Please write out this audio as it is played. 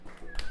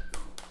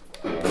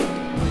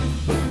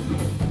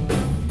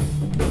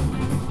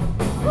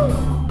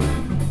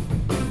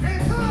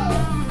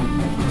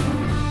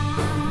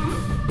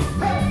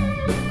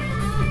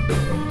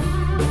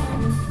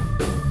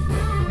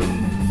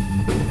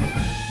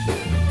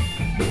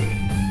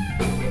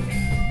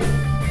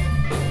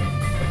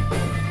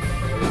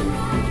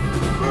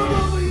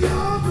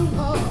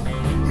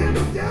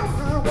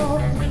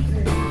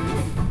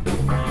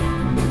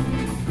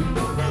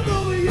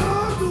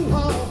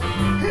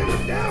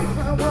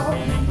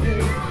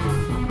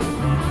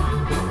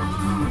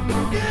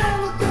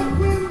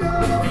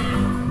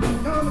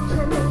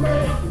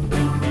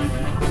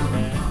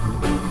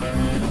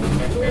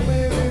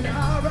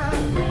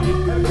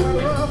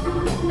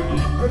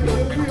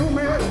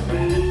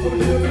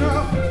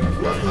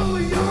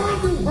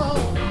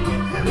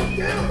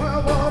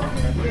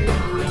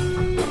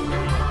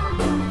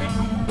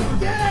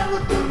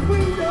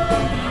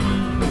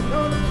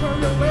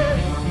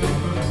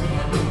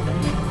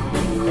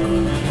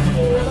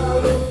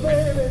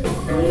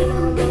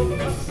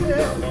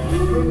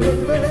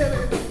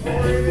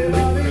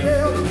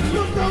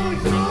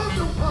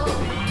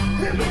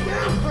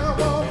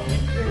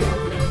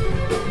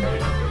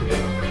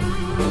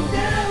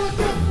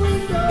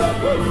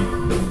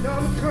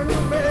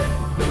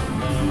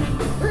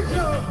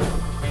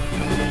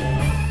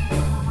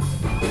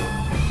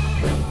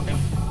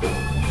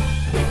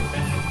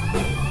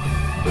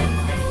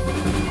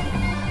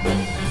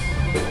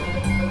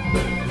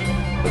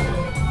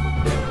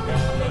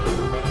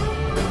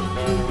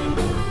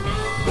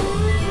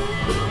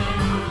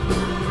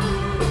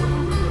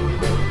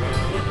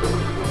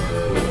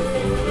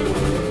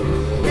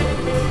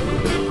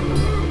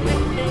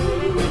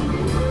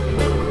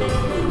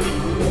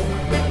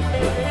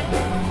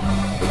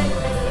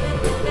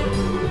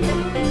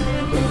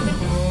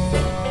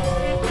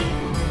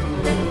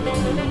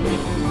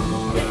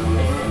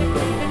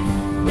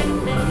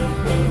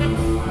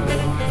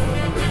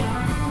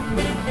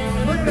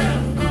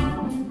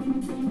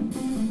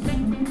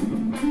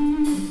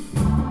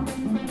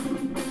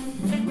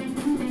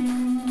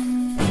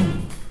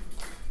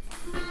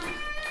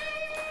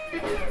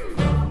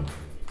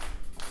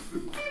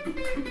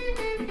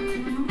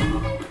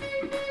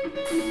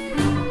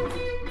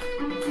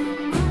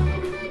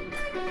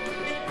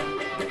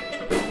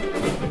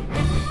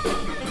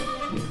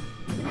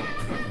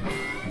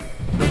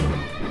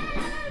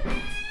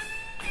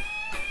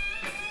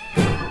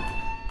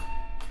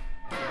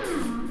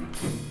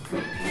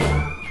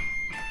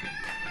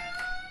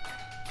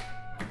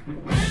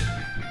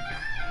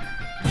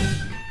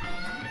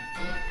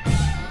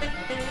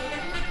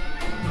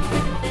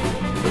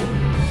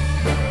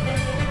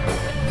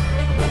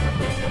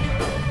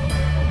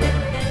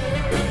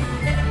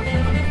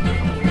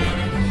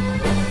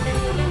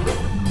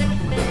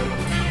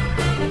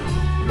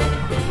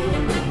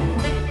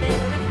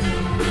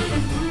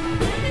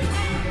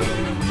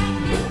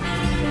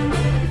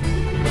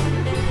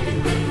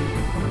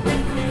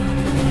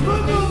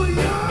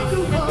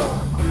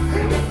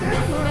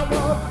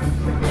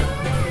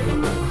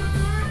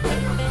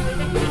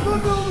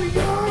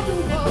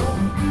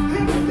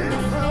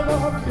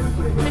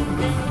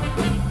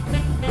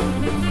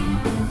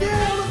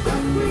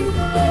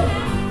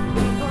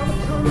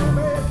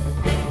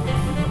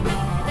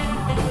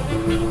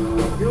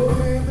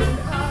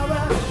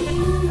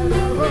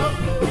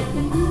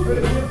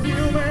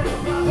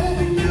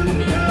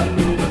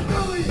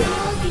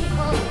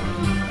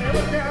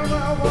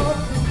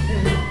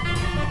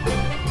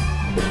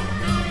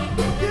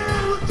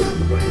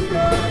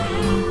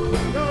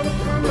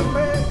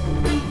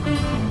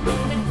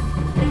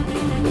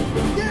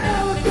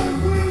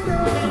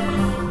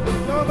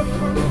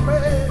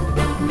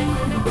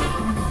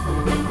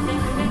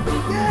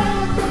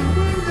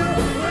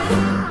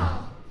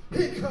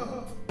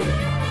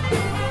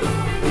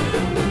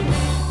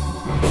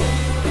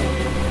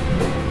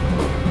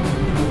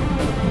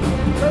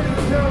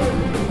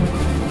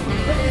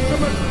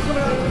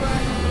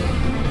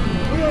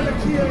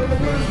Nakia and the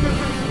Blues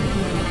Grifters.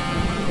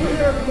 We're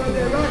here,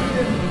 everybody, right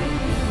here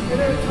in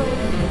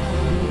Antone,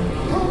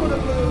 home of the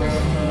blues.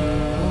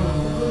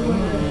 The Blue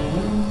Land.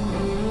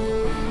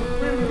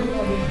 We really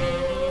love it.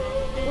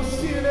 We'll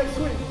see you next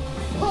week.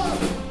 1,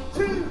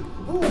 2,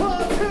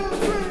 1, 2,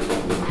 3.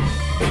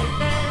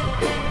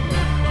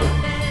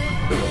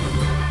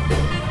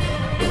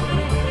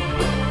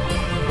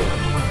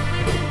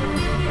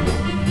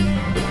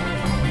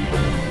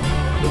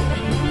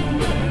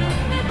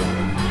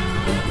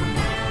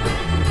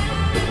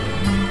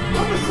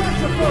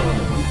 Saxophone,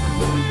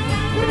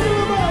 Willie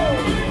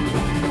Ramone.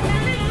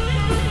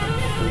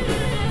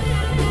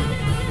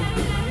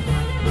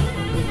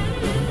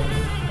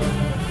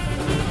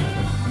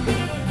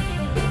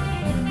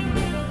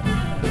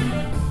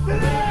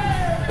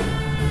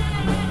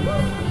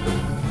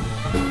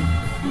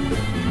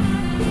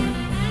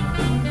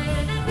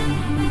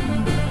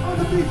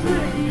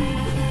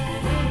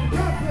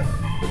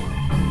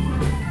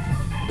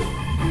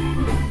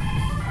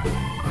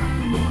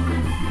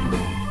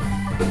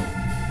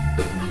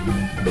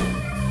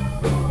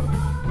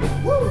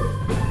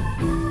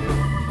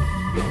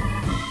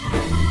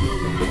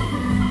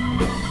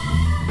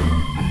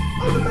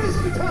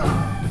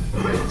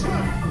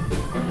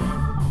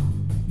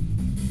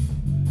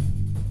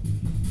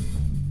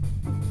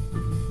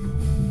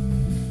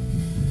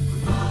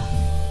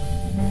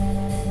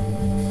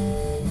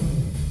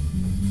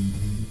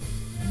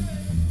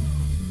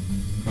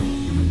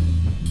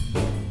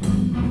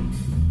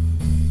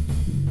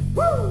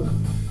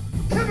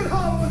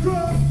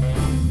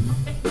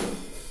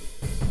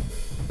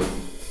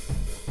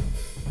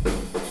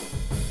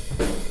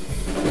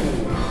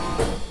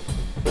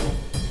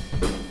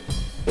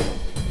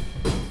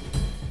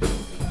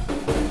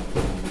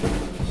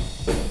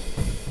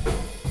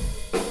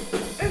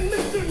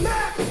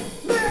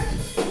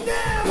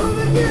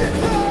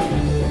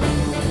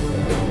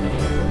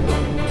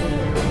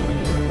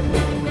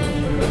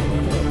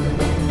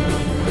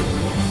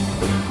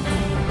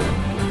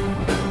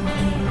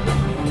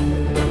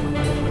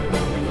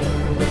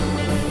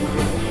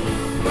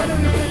 My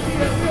name is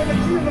Nakia. We are the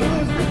King of the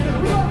Blues Grifters.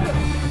 We love you.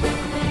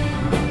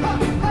 Ha,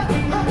 ha,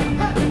 ha,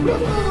 ha.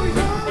 Look over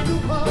yonder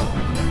wall.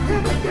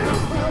 Hit me down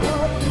by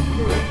what you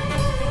did.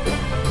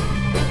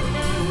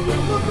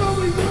 Look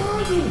over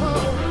yonder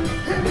wall.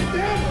 Hit me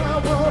down by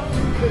what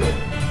you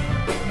did.